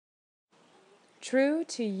True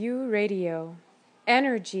to You Radio.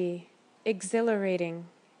 Energy, exhilarating,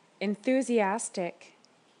 enthusiastic,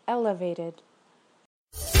 elevated.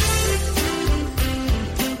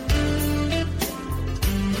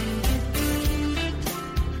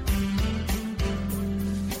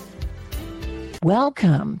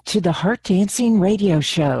 Welcome to the Heart Dancing Radio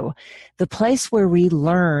Show, the place where we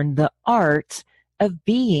learn the art of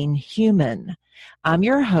being human. I'm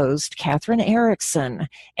your host, Katherine Erickson,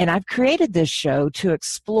 and I've created this show to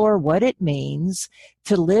explore what it means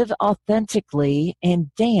to live authentically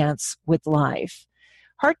and dance with life.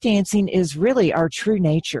 Heart dancing is really our true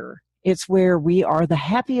nature. It's where we are the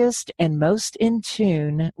happiest and most in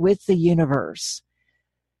tune with the universe.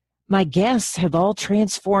 My guests have all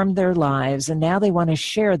transformed their lives, and now they want to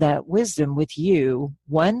share that wisdom with you,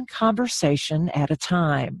 one conversation at a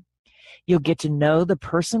time. You'll get to know the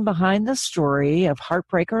person behind the story of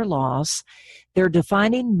heartbreak or loss, their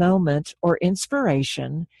defining moment or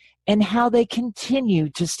inspiration, and how they continue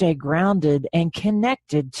to stay grounded and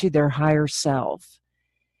connected to their higher self.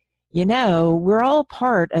 You know, we're all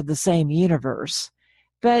part of the same universe,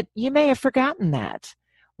 but you may have forgotten that.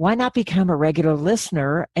 Why not become a regular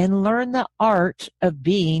listener and learn the art of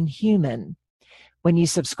being human? When you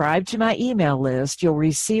subscribe to my email list, you'll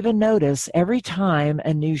receive a notice every time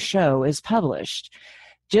a new show is published.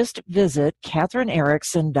 Just visit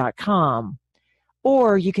KatherineErickson.com,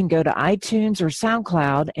 or you can go to iTunes or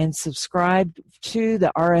SoundCloud and subscribe to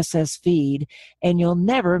the RSS feed, and you'll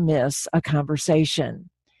never miss a conversation.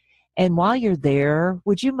 And while you're there,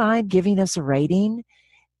 would you mind giving us a rating?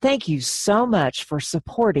 Thank you so much for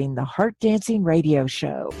supporting the Heart Dancing Radio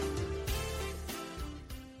Show.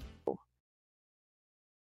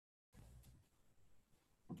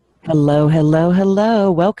 Hello, hello,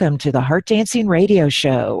 hello. Welcome to the Heart Dancing Radio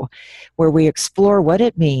Show, where we explore what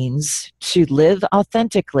it means to live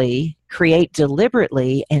authentically, create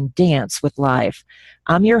deliberately, and dance with life.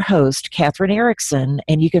 I'm your host, Katherine Erickson,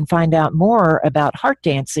 and you can find out more about heart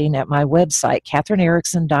dancing at my website,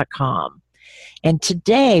 KatherineErickson.com. And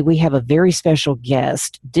today we have a very special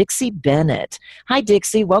guest, Dixie Bennett. Hi,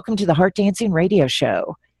 Dixie. Welcome to the Heart Dancing Radio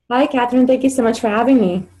Show. Hi, Katherine. Thank you so much for having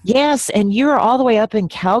me. Yes, and you're all the way up in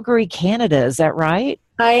Calgary, Canada. Is that right?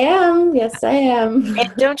 I am. Yes, I am.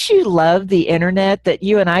 And don't you love the internet that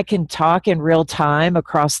you and I can talk in real time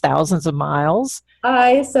across thousands of miles?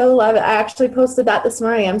 I so love it. I actually posted that this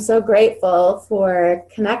morning. I'm so grateful for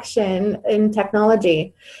connection in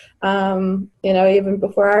technology. Even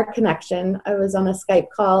before our connection, I was on a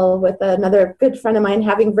Skype call with another good friend of mine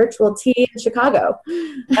having virtual tea in Chicago.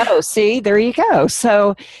 Oh, see, there you go.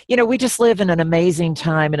 So, we just live in an amazing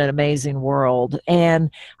time in an amazing world.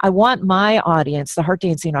 And I want my audience, the heart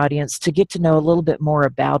dancing audience, to get to know a little bit more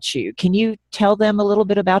about you. Can you tell them a little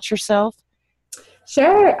bit about yourself?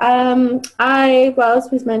 Sure.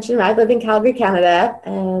 As we mentioned, I live in Calgary, Canada,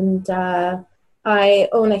 and I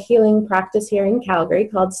own a healing practice here in Calgary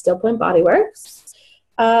called Still Point Bodyworks.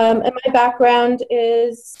 And my background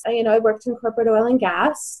is, I worked in corporate oil and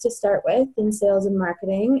gas to start with in sales and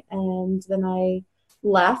marketing. And then I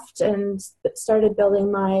left and started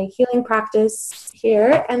building my healing practice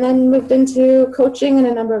here, and then moved into coaching and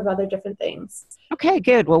a number of other different things. Okay,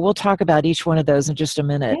 good. Well, we'll talk about each one of those in just a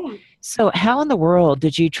minute. Yeah. So how in the world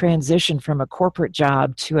did you transition from a corporate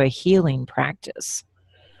job to a healing practice?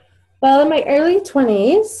 Well, in my early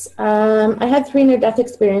 20s, I had 3 near-death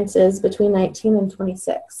experiences between 19 and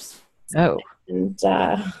 26. Oh. And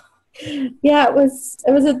it was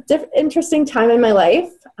a interesting time in my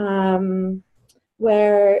life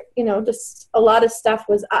where, just a lot of stuff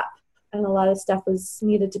was up and a lot of stuff was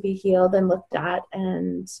needed to be healed and looked at.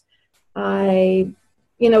 And I,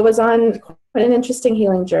 was on quite an interesting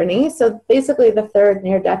healing journey. So basically the third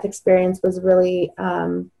near-death experience was really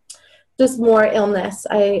just more illness.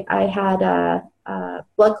 I had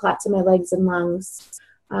blood clots in my legs and lungs.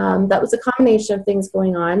 That was a combination of things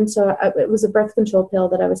going on. So it was a birth control pill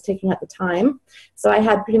that I was taking at the time. So I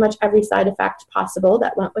had pretty much every side effect possible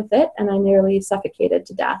that went with it, and I nearly suffocated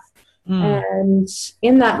to death. And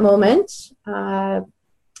in that moment, the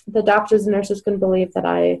doctors and nurses couldn't believe that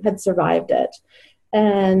I had survived it.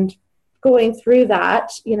 And going through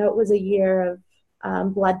that, it was a year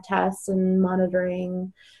of blood tests and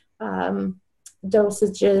monitoring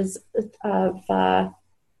dosages of a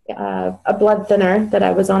blood thinner that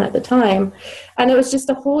I was on at the time. And it was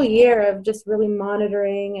just a whole year of just really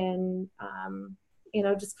monitoring and,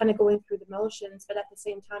 just kind of going through the motions. But at the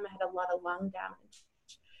same time, I had a lot of lung damage.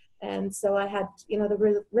 And so I had,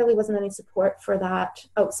 there really wasn't any support for that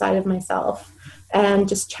outside of myself, and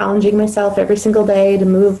just challenging myself every single day to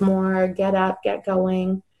move more, get up, get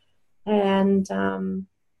going. And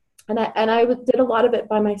did a lot of it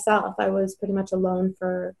by myself. I was pretty much alone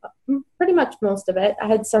for pretty much most of it. I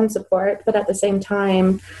had some support, but at the same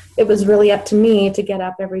time, it was really up to me to get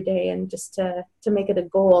up every day and just to make it a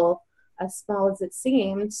goal, as small as it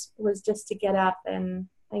seemed, was just to get up and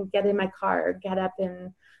get in my car, get up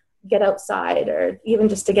and get outside, or even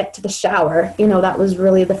just to get to the shower. You know, that was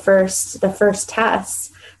really the first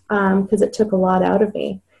test, because it took a lot out of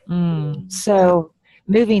me. So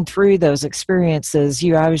moving through those experiences,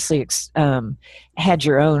 you obviously had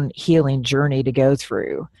your own healing journey to go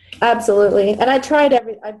through. Absolutely. And I've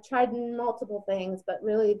tried multiple things, but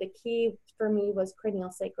really the key for me was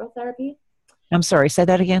craniosacral therapy. I'm sorry, say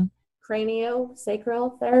that again.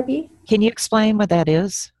 Craniosacral therapy. Can you explain what that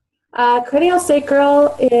is?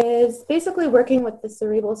 Craniosacral is basically working with the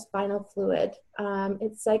cerebral spinal fluid.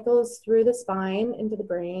 It cycles through the spine into the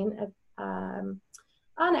brain,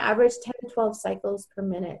 on average 10 to 12 cycles per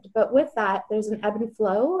minute. But with that, there's an ebb and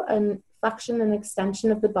flow, and flexion and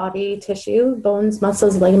extension of the body tissue, bones,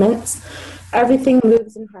 muscles, ligaments. Everything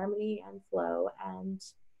moves in harmony and flow. And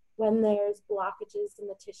when there's blockages in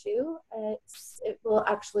the tissue, it will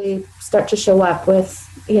actually start to show up with,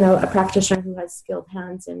 a practitioner who has skilled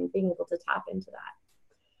hands and being able to tap into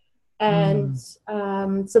that. And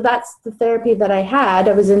so that's the therapy that I had.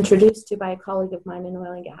 I was introduced to by a colleague of mine in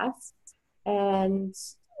oil and gas. And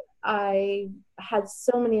I had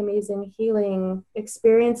so many amazing healing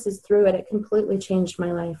experiences through it. It completely changed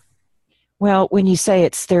my life. Well, when you say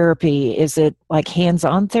it's therapy, is it like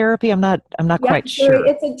hands-on therapy? I'm not quite sure.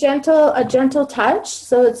 It's a gentle touch.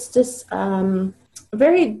 So it's just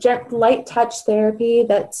very light touch therapy.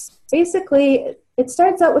 That's basically, it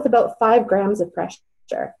starts out with about 5 grams of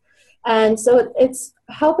pressure. And so it's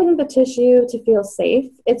helping the tissue to feel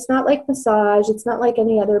safe. It's not like massage. It's not like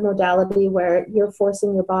any other modality where you're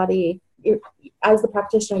forcing your body. As the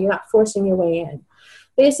practitioner, you're not forcing your way in.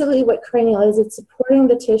 Basically, what cranial is, it's supporting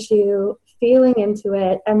the tissue, feeling into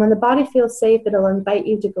it, and when the body feels safe, it'll invite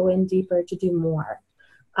you to go in deeper to do more.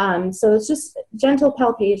 So it's just gentle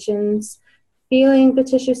palpations, feeling the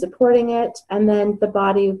tissue, supporting it, and then the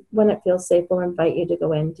body, when it feels safe, will invite you to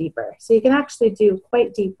go in deeper. So you can actually do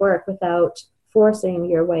quite deep work without forcing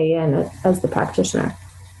your way in as the practitioner.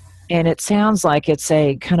 And it sounds like it's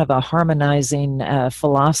a kind of a harmonizing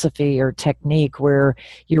philosophy or technique where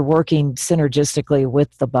you're working synergistically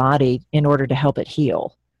with the body in order to help it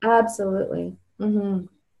heal. Absolutely. Mm-hmm.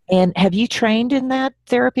 And have you trained in that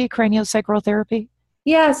therapy, craniosacral therapy?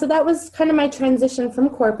 Yeah, so that was kind of my transition from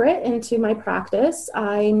corporate into my practice.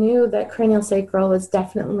 I knew that craniosacral was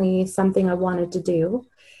definitely something I wanted to do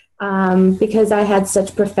because I had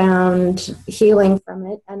such profound healing from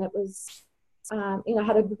it. And it was, I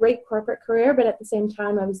had a great corporate career, but at the same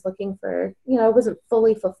time, I was looking for, I wasn't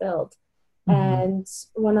fully fulfilled. Mm-hmm. And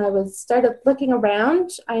when I started looking around,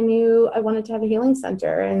 I knew I wanted to have a healing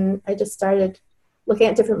center. And I just started looking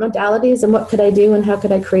at different modalities and what could I do and how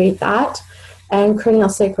could I create that. And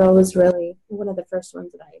craniosacral was really one of the first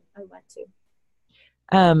ones that I went to.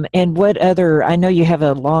 And what other, I know you have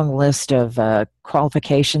a long list of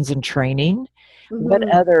qualifications and training. Mm-hmm. What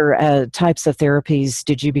other types of therapies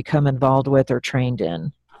did you become involved with or trained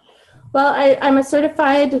in? Well, I'm a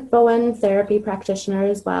certified Bowen therapy practitioner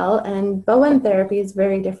as well. And Bowen therapy is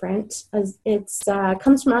very different as it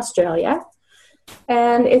comes from Australia.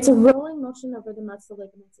 And it's a rolling motion over the muscle,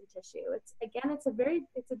 ligaments, and tissue. It's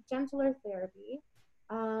a gentler therapy,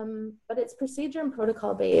 but it's procedure and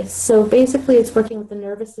protocol based. So basically, it's working with the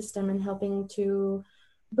nervous system and helping to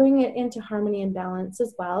bring it into harmony and balance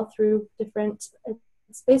as well through it's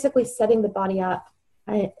basically setting the body up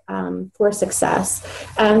for success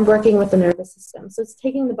and working with the nervous system. So it's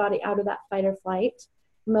taking the body out of that fight or flight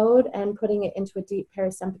mode and putting it into a deep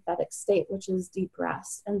parasympathetic state, which is deep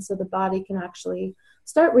rest. And so the body can actually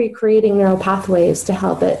start recreating neural pathways to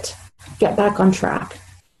help it get back on track.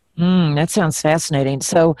 That sounds fascinating.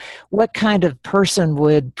 So what kind of person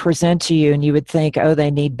would present to you and you would think, oh,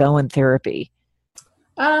 they need Bowen therapy?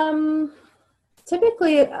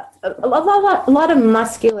 Typically a lot of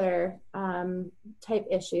muscular type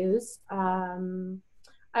issues.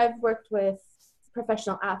 I've worked with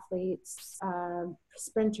professional athletes,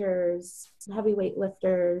 sprinters, heavyweight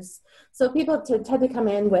lifters. So people tend to come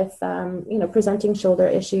in with, presenting shoulder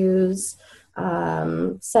issues,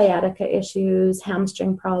 sciatica issues,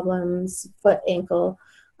 hamstring problems, foot, ankle.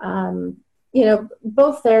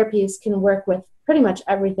 Both therapies can work with pretty much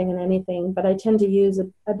everything and anything, but I tend to use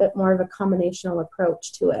a bit more of a combinational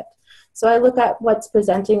approach to it. So I look at what's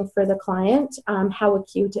presenting for the client, how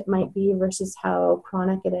acute it might be versus how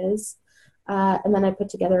chronic it is. And then I put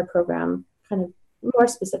together a program kind of more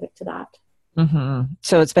specific to that.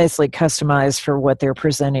 So it's basically customized for what they're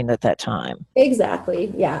presenting at that time.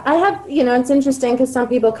 Exactly. Yeah. I have, it's interesting because some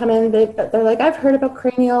people come in, they're like, I've heard about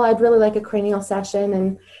cranial. I'd really like a cranial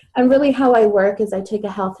session. And really how I work is I take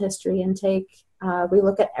a health history and we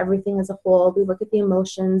look at everything as a whole. We look at the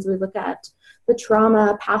emotions. We look at the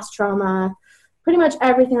trauma, past trauma, pretty much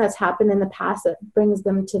everything that's happened in the past that brings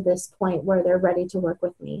them to this point where they're ready to work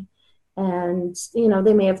with me. And,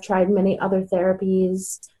 they may have tried many other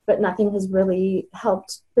therapies, but nothing has really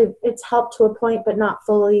helped. It's helped to a point, but not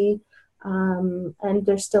fully. And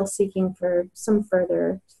they're still seeking for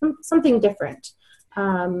something different.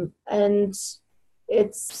 And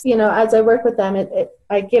it's, as I work with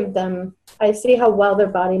them, I see how well their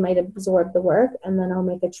body might absorb the work, and then I'll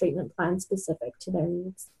make a treatment plan specific to their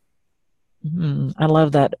needs. I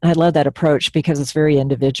love that. I love that approach because it's very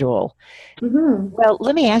individual. Well,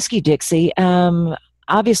 let me ask you, Dixie.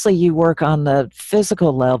 Obviously, you work on the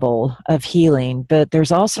physical level of healing, but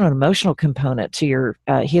there's also an emotional component to your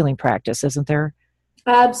healing practice, isn't there?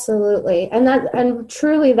 Absolutely, and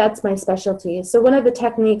truly, that's my specialty. So one of the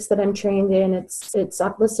techniques that I'm trained in, it's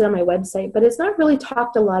listed on my website, but it's not really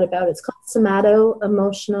talked a lot about. It's called Somoto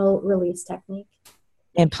Emotional Release technique.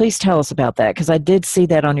 And please tell us about that, because I did see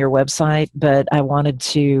that on your website, but I wanted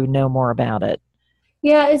to know more about it.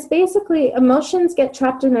 Yeah, it's basically emotions get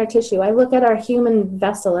trapped in our tissue. I look at our human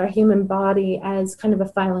vessel, our human body, as kind of a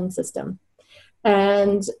filing system.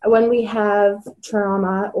 And when we have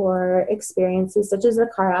trauma or experiences such as a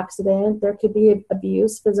car accident, there could be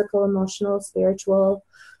abuse, physical, emotional, spiritual.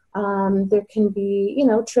 There can be,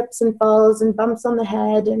 trips and falls and bumps on the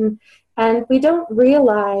head. And we don't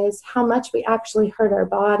realize how much we actually hurt our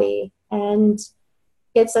body. And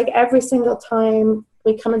it's like every single time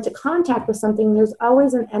we come into contact with something, there's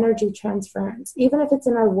always an energy transference. Even if it's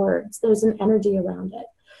in our words, there's an energy around it.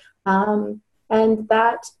 And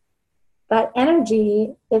that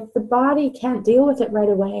energy, if the body can't deal with it right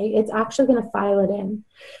away, it's actually going to file it in.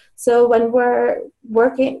 So when we're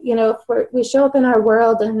working, if we show up in our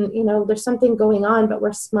world and, there's something going on, but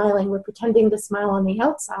we're smiling, we're pretending to smile on the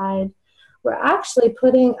outside, we're actually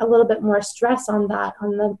putting a little bit more stress on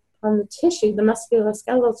the tissue, the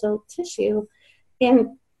musculoskeletal tissue,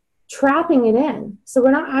 and trapping it in. So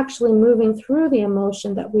we're not actually moving through the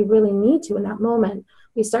emotion that we really need to in that moment.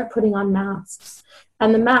 We start putting on masks.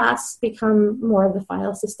 And the masks become more of the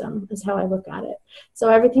file system, is how I look at it. So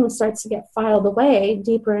everything starts to get filed away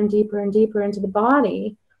deeper and deeper and deeper into the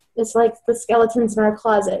body. It's like the skeletons in our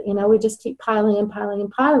closet. We just keep piling and piling and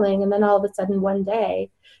piling. And then all of a sudden one day,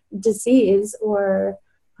 disease or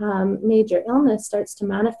major illness starts to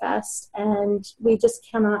manifest, and we just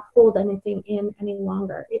cannot hold anything in any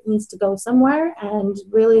longer. It needs to go somewhere, and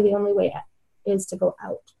really the only way is to go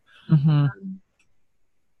out.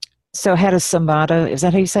 So how does Somoto, is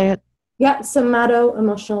that how you say it? Yeah, Somoto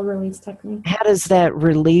Emotional Release technique. How does that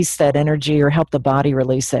release that energy or help the body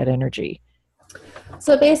release that energy?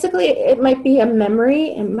 So basically, it might be a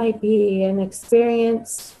memory, it might be an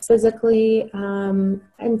experience physically, and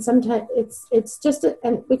sometimes it's just,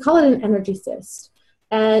 and we call it an energy cyst.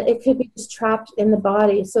 And it could be just trapped in the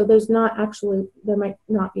body. So there might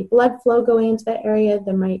not be blood flow going into that area.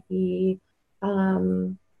 There might be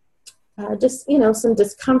just, some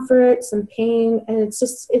discomfort, some pain. And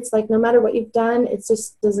it's like no matter what you've done, it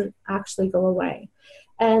just doesn't actually go away.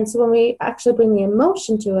 And so when we actually bring the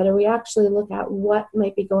emotion to it, or we actually look at what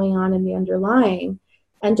might be going on in the underlying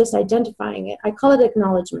and just identifying it, I call it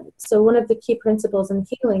acknowledgement. So one of the key principles in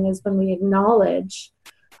healing is when we acknowledge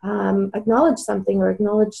something or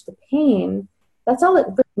acknowledge the pain, that's all it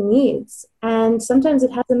really needs. And sometimes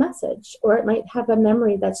it has a message, or it might have a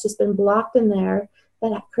memory that's just been blocked in there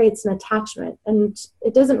that creates an attachment. And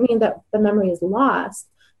it doesn't mean that the memory is lost.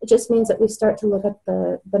 It just means that we start to look at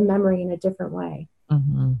the memory in a different way.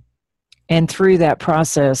 And through that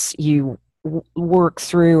process, you work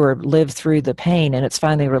through or live through the pain, and it's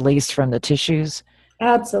finally released from the tissues.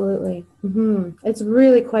 Absolutely. It's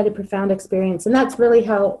really quite a profound experience. And that's really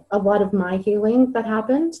how a lot of my healing that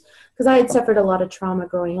happened, because I had suffered a lot of trauma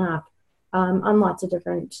growing up on lots of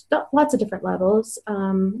different levels,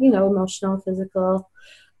 emotional, physical,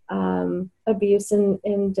 abuse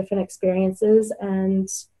in different experiences. And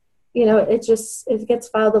it gets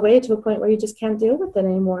filed away to a point where you just can't deal with it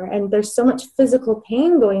anymore. And there's so much physical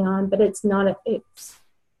pain going on, but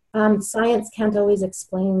science can't always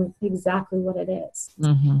explain exactly what it is.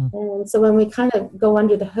 And so when we kind of go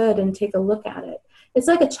under the hood and take a look at it, it's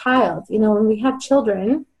like a child. When we have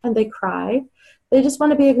children and they cry, they just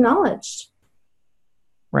want to be acknowledged.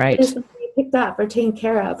 Right. They just want to be picked up or taken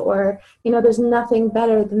care of, or, there's nothing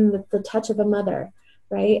better than the touch of a mother.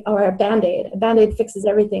 right? Or a Band-Aid. A Band-Aid fixes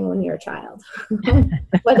everything when you're a child,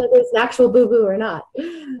 whether there's an actual boo-boo or not.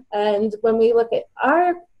 And when we look at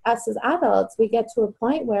us as adults, we get to a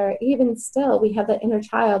point where even still we have that inner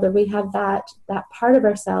child, or we have that part of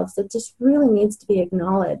ourselves that just really needs to be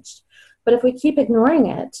acknowledged. But if we keep ignoring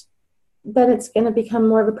it, then it's going to become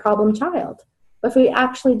more of a problem child. But if we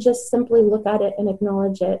actually just simply look at it and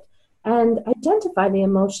acknowledge it and identify the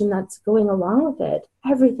emotion that's going along with it,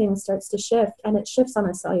 everything starts to shift, and it shifts on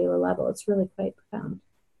a cellular level. It's really quite profound.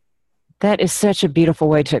 That is such a beautiful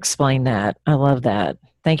way to explain that. I love that.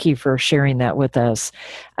 Thank you for sharing that with us.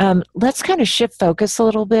 Let's kind of shift focus a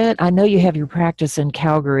little bit. I know you have your practice in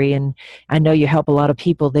Calgary, and I know you help a lot of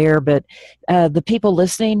people there, but the people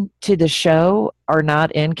listening to the show are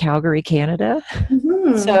not in Calgary, Canada.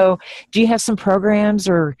 Mm-hmm. So do you have some programs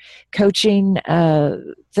or coaching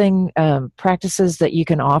practices that you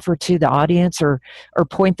can offer to the audience, or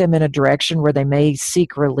point them in a direction where they may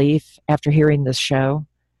seek relief after hearing this show?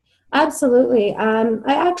 Absolutely.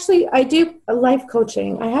 I do life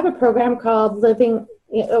coaching. I have a program called Living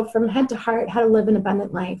From Head to Heart, How to Live an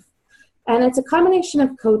Abundant Life. And it's a combination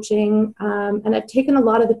of coaching, and I've taken a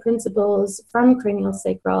lot of the principles from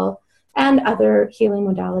craniosacral and other healing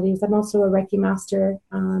modalities. I'm also a Reiki master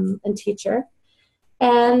and teacher.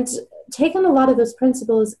 And taken a lot of those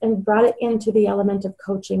principles and brought it into the element of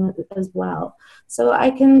coaching as well. So I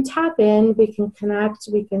can tap in, we can connect,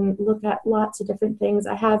 we can look at lots of different things.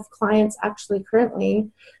 I have clients actually currently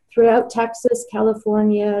throughout Texas,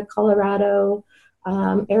 California, Colorado,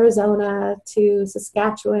 Arizona, to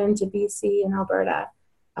Saskatchewan, to BC and Alberta,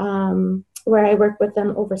 where I work with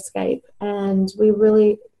them over Skype. And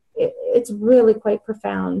it's really quite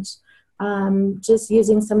profound. Just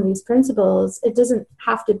using some of these principles. It doesn't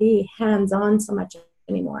have to be hands-on so much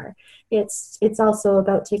anymore. It's also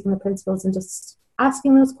about taking the principles and just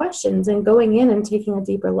asking those questions and going in and taking a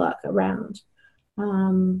deeper look around.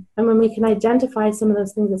 And when we can identify some of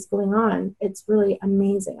those things that's going on, it's really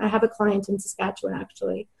amazing. I have a client in Saskatchewan,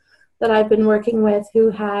 actually, that I've been working with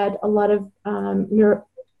who had a lot of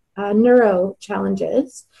neuro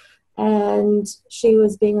challenges. And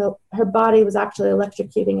her body was actually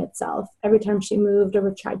electrocuting itself every time she moved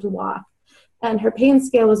or tried to walk. And her pain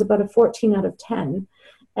scale was about a 14 out of 10.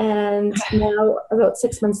 And now, about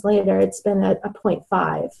 6 months later, it's been a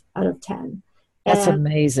 0.5 out of 10. That's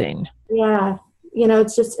amazing. Yeah.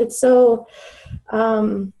 It's so,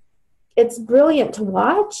 it's brilliant to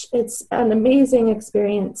watch. It's an amazing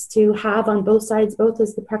experience to have on both sides, both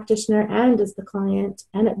as the practitioner and as the client,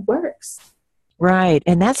 and it works. Right.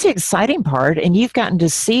 And that's the exciting part. And you've gotten to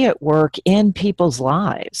see it work in people's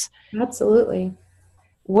lives. Absolutely.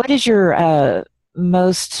 What is your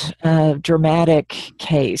most dramatic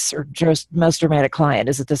case, or just most dramatic client?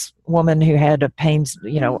 Is it this woman who had a pain,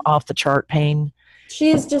 off the chart pain?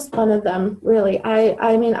 She's just one of them, really.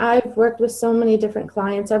 I mean, I've worked with so many different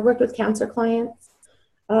clients. I've worked with cancer clients.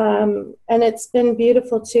 And it's been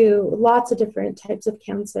beautiful too. Lots of different types of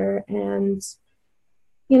cancer. And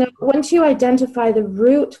once you identify the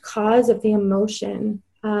root cause of the emotion,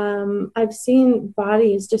 I've seen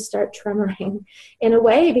bodies just start tremoring in a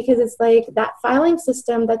way, because it's like that filing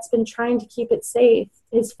system that's been trying to keep it safe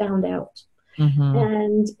is found out. Mm-hmm.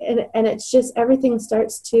 And it's just, everything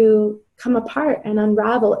starts to come apart and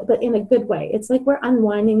unravel, but in a good way. It's like we're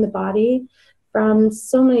unwinding the body from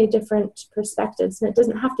so many different perspectives, and it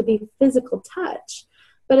doesn't have to be physical touch.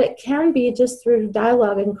 But it can be just through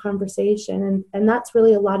dialogue and conversation. And that's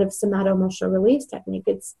really a lot of Somoto Emotional Release technique.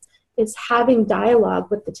 It's having dialogue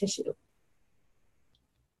with the tissue.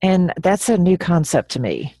 And that's a new concept to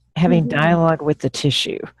me, having mm-hmm. dialogue with the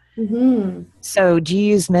tissue. Mm-hmm. So do you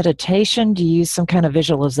use meditation? Do you use some kind of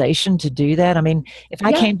visualization to do that? I mean, if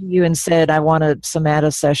I came to you and said, I want a Somato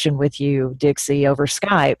session with you, Dixie, over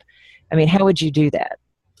Skype, I mean, how would you do that?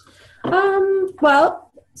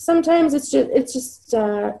 Well, sometimes it's just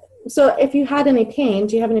so if you had any pain,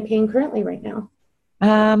 do you have any pain currently right now?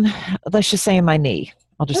 Let's just say in my knee.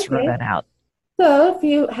 I'll just throw that out. So if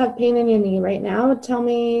you have pain in your knee right now, tell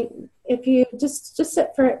me, if you just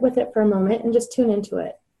sit with it for a moment and just tune into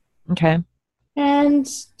it. Okay. And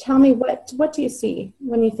tell me, what do you see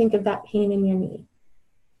when you think of that pain in your knee?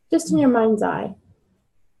 Just in your mind's eye.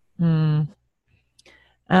 Kind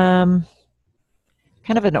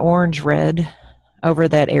of an orange red over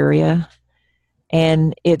that area.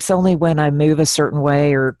 And it's only when I move a certain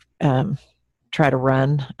way or try to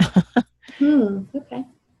run. Okay.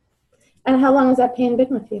 And how long has that pain been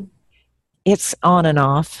with you? It's on and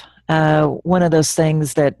off. One of those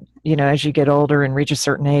things that, as you get older and reach a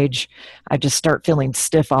certain age, I just start feeling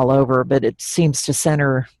stiff all over, but it seems to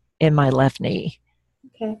center in my left knee.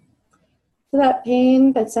 Okay. So that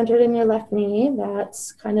pain that's centered in your left knee,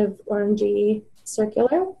 that's kind of orangey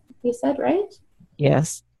circular, you said, right?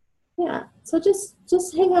 Yes. Yeah. So just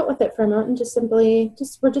hang out with it for a moment and just simply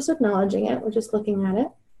we're just acknowledging it. We're just looking at it.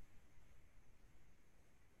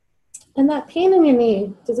 And that pain in your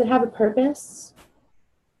knee, does it have a purpose?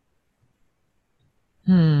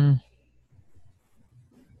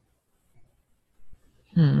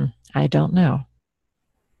 I don't know.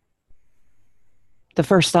 The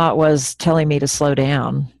first thought was telling me to slow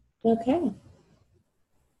down. Okay.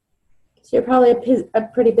 So you're probably a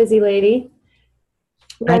pretty busy lady.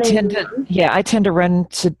 I tend to run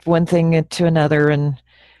to one thing to another, and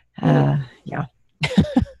yeah.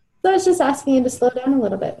 So it's just asking you to slow down a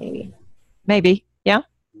little bit, maybe. Maybe, yeah.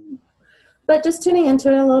 But just tuning into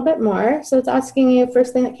it a little bit more. So it's asking you,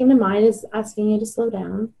 first thing that came to mind is asking you to slow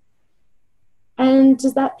down. And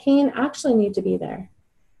does that pain actually need to be there?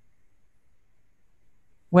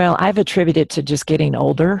 Well, I've attributed it to just getting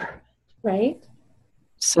older. Right.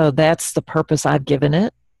 So that's the purpose I've given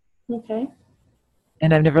it. Okay.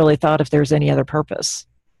 And I've never really thought if there's any other purpose.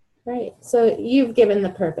 Right. So you've given the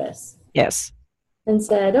purpose. Yes. And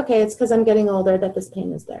said, okay, it's because I'm getting older that this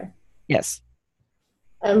pain is there. Yes.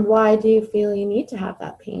 And why do you feel you need to have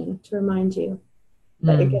that pain to remind you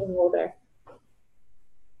that you're getting older?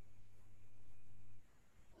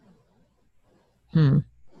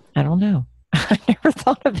 I don't know. I never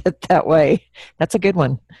thought of it that way. That's a good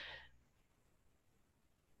one.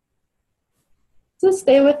 So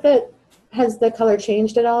stay with it. Has the color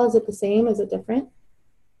changed at all? Is it the same? Is it different?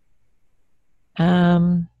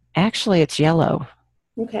 Actually, it's yellow.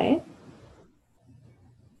 Okay.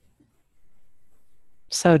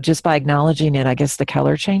 So just by acknowledging it, I guess the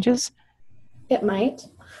color changes? It might.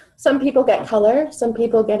 Some people get color. Some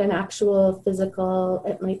people get an actual physical.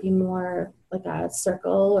 It might be more like a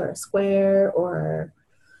circle or a square, or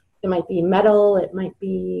it might be metal.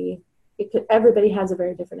 Everybody has a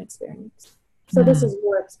very different experience. So this is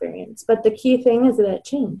your experience. But the key thing is that it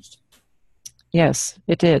changed. Yes,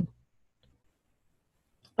 it did.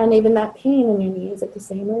 And even that pain in your knee, is it the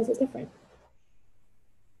same or is it different?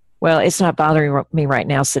 Well, it's not bothering me right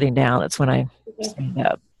now sitting down. It's when I stand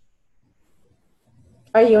up.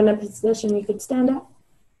 Are you in a position you could stand up?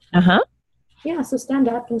 Uh-huh. Yeah, so stand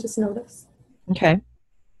up and just notice. Okay.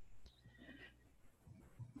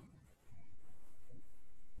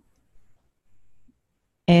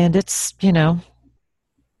 And it's,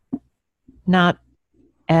 not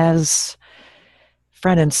as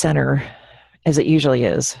front and center as it usually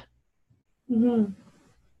is. Mm-hmm.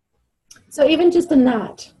 So even just in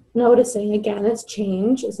that, noticing, again, its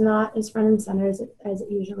change is not as front and center as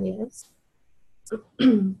it usually is.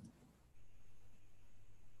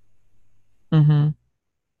 Mm-hmm.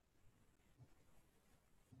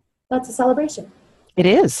 That's a celebration. It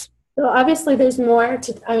is. So obviously there's more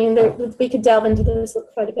we could delve into this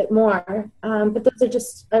quite a bit more, but those are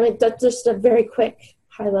that's just a very quick,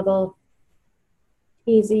 high level,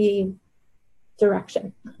 easy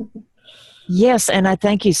direction. Yes, and I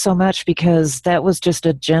thank you so much because that was just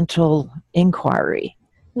a gentle inquiry.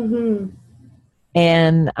 Mm-hmm.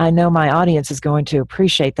 And I know my audience is going to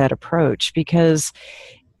appreciate that approach because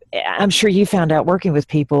I'm sure you found out working with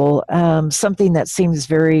people, something that seems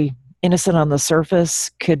very innocent on the surface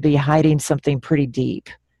could be hiding something pretty deep.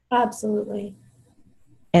 Absolutely.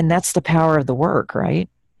 And that's the power of the work, right?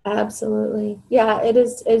 Absolutely. Yeah,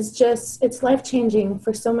 it's life-changing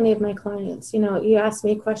for so many of my clients. You asked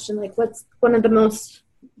me a question like, what's one of the most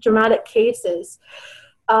dramatic cases?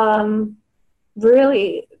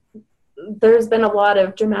 Really, there's been a lot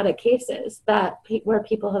of dramatic cases where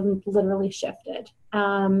people have literally shifted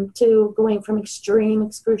to going from extreme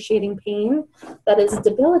excruciating pain that is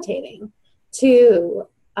debilitating to,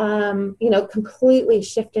 completely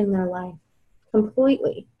shifting their life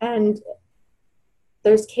completely. And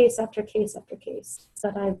there's case after case after case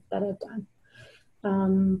that I've done.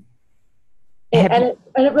 And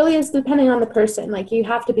it really is depending on the person. Like, you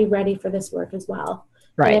have to be ready for this work as well.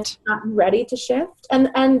 Right. And if you're not ready to shift.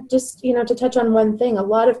 And just, to touch on one thing, a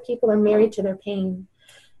lot of people are married to their pain.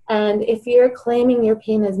 And if you're claiming your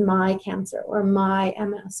pain as my cancer or my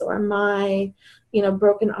MS or my,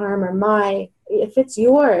 broken arm or if it's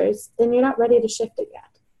yours, then you're not ready to shift it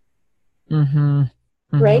yet. Mm-hmm.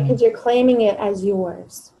 Mm-hmm. Right? Because you're claiming it as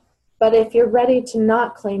yours. But if you're ready to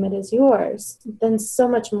not claim it as yours, then so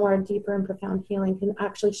much more deeper and profound healing can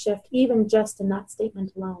actually shift, even just in that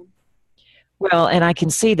statement alone. Well, and I can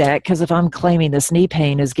see that because if I'm claiming this knee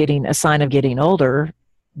pain is getting a sign of getting older,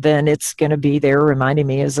 then it's going to be there reminding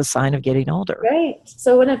me as a sign of getting older. Right.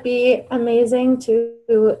 So wouldn't it be amazing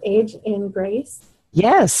to age in grace?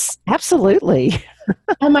 Yes, absolutely.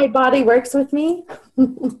 And my body works with me.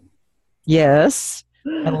 Yes,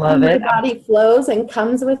 I love And my it. body flows and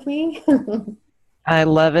comes with me. I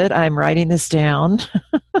love it. I'm writing this down.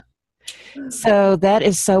 So that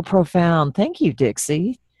is so profound. Thank you,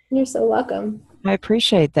 Dixie. You're so welcome. I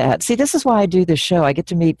appreciate that. See, this is why I do this show. I get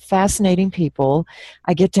to meet fascinating people.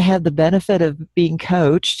 I get to have the benefit of being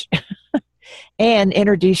coached and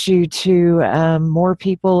introduce you to more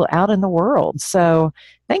people out in the world. So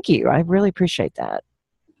thank you. I really appreciate that.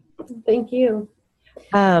 Thank you.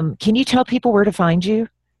 Can you tell people where to find you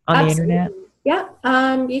on the Absolutely. internet? Yeah.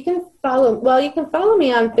 You can follow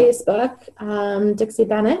me on Facebook, Dixie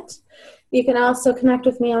Bennett. You can also connect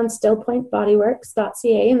with me on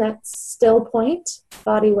stillpointbodyworks.ca, and that's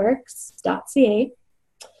stillpointbodyworks.ca.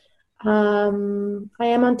 I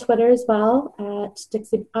am on Twitter as well at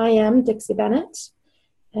I am Dixie Bennett.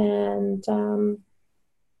 And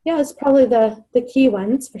it's probably the key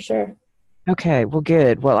ones for sure. Okay, well,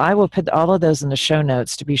 good. Well, I will put all of those in the show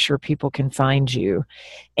notes to be sure people can find you.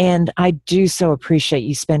 And I do so appreciate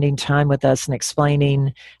you spending time with us and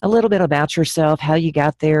explaining a little bit about yourself, how you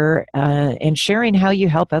got there, and sharing how you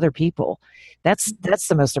help other people. That's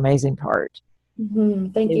the most amazing part.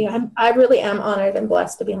 Mm-hmm. Thank you. I really am honored and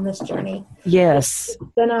blessed to be on this journey. Yes.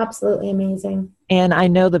 It's been absolutely amazing. And I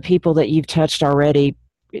know the people that you've touched already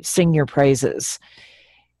sing your praises,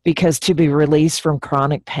 because to be released from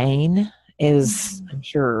chronic pain is, I'm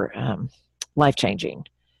sure, life-changing.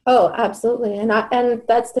 Oh, absolutely. And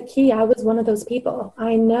that's the key. I was one of those people.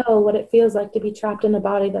 I know what it feels like to be trapped in a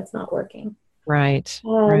body that's not working. Right.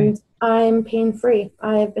 And I'm pain-free.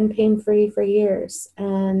 I've been pain-free for years.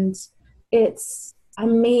 And it's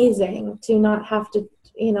amazing to not have to,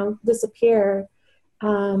 disappear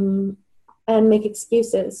and make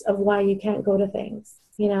excuses of why you can't go to things,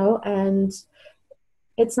 and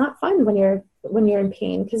it's not fun when you're in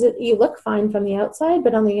pain, because you look fine from the outside,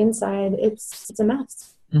 but on the inside, it's a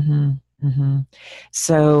mess. Mm-hmm. Mm-hmm.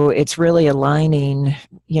 So it's really aligning,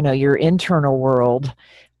 your internal world,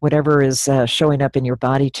 whatever is showing up in your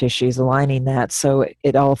body tissues, aligning that so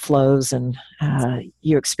it all flows and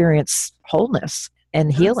you experience wholeness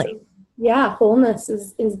and healing. Absolutely. Yeah, wholeness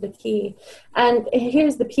is the key. And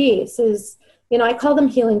here's the piece is, I call them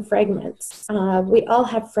healing fragments. We all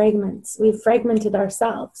have fragments. We've fragmented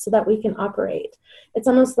ourselves so that we can operate. It's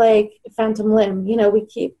almost like a phantom limb. We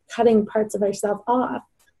keep cutting parts of ourselves off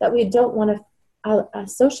that we don't want to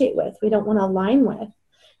associate with, we don't want to align with.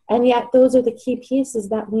 And yet those are the key pieces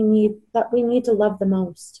that we need to love the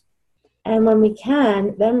most. And when we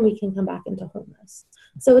can, then we can come back into wholeness.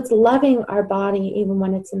 So it's loving our body even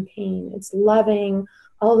when it's in pain. It's loving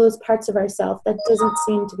all those parts of ourselves that doesn't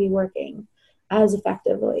seem to be working as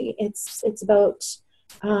effectively. It's about,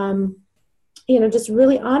 just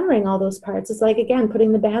really honoring all those parts. It's like, again,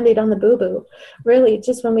 putting the Band-Aid on the boo-boo. Really,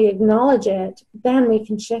 just when we acknowledge it, then we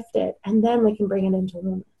can shift it, and then we can bring it into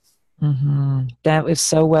wholeness. Mm-hmm. That was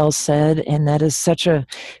so well said, and that is such a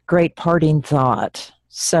great parting thought.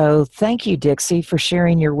 So thank you, Dixie, for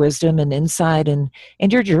sharing your wisdom and insight and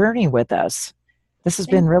your journey with us. This has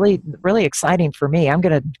been really, really exciting for me. I'm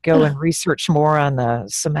going to go and research more on the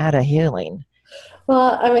somatic healing.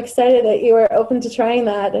 Well, I'm excited that you were open to trying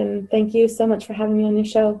that, and thank you so much for having me on your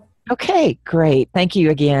show. Okay, great. Thank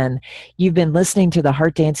you again. You've been listening to the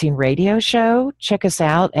Heart Dancing Radio Show. Check us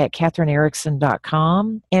out at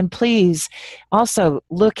CatherineErickson.com. And please also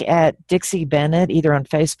look at Dixie Bennett either on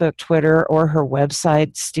Facebook, Twitter, or her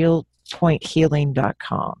website,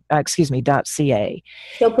 stillpointhealing.com. .ca.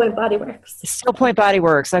 Stillpoint Bodyworks. Stillpoint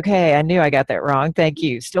Bodyworks. Okay, I knew I got that wrong. Thank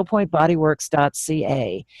you.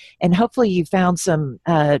 Stillpointbodyworks.ca. And hopefully you found some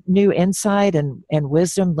new insight and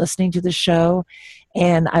wisdom listening to the show.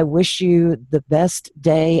 And I wish you the best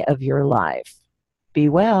day of your life. Be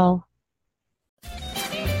well.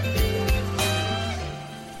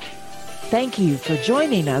 Thank you for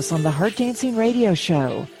joining us on the Heart Dancing Radio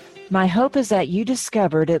Show. My hope is that you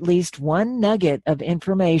discovered at least one nugget of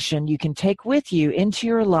information you can take with you into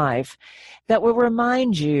your life that will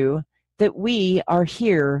remind you that we are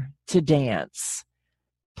here to dance.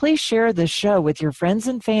 Please share this show with your friends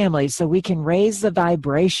and family so we can raise the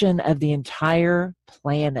vibration of the entire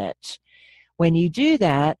planet. When you do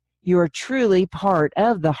that, you are truly part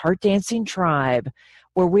of the Heart Dancing tribe,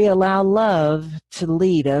 where we allow love to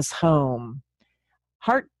lead us home.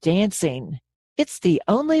 Heart dancing, it's the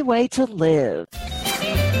only way to live.